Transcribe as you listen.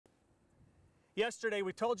Yesterday,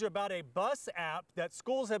 we told you about a bus app that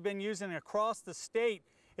schools have been using across the state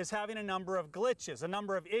is having a number of glitches, a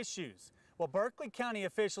number of issues. Well, Berkeley County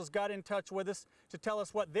officials got in touch with us to tell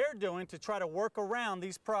us what they're doing to try to work around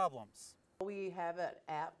these problems. We have an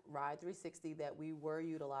app, Ride 360, that we were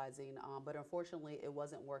utilizing, but unfortunately it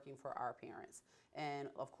wasn't working for our parents. And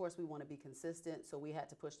of course we want to be consistent, so we had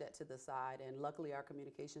to push that to the side, and luckily our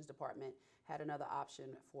communications department had another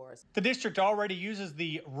option for us. The district already uses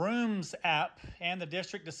the Rooms app, and the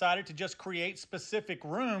district decided to just create specific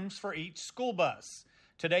rooms for each school bus.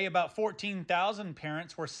 Today, about 14,000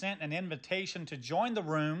 parents were sent an invitation to join the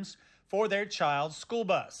rooms for their child's school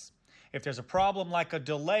bus. If there's a problem like a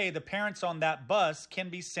delay, the parents on that bus can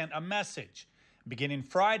be sent a message. Beginning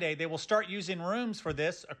Friday, they will start using rooms for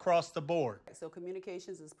this across the board. So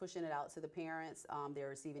communications is pushing it out to the parents. They're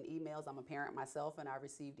receiving emails. I'm a parent myself, and I've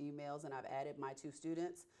received emails, and I've added my 2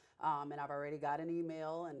 students. And I've already got an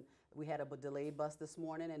email, and we had a delayed bus this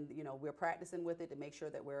morning, and we're practicing with it to make sure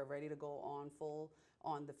that we're ready to go on full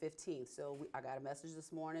on the 15th. So I got a message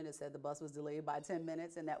this morning that said the bus was delayed by 10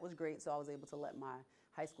 minutes, and that was great. So I was able to let my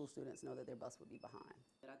high school students know that their bus would be behind.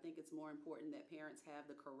 But I think it's more important that parents have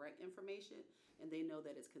the correct information and they know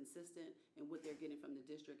that it's consistent, and what they're getting from the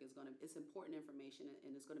district is it's important information,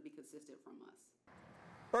 and it's going to be consistent from us.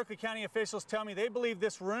 Berkeley County officials tell me they believe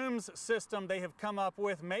this rooms system they have come up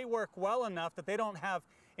with may work well enough that they don't have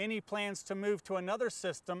any plans to move to another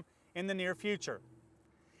system in the near future.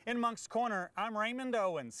 In Moncks Corner, I'm Raymond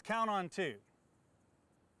Owens. Count on 2.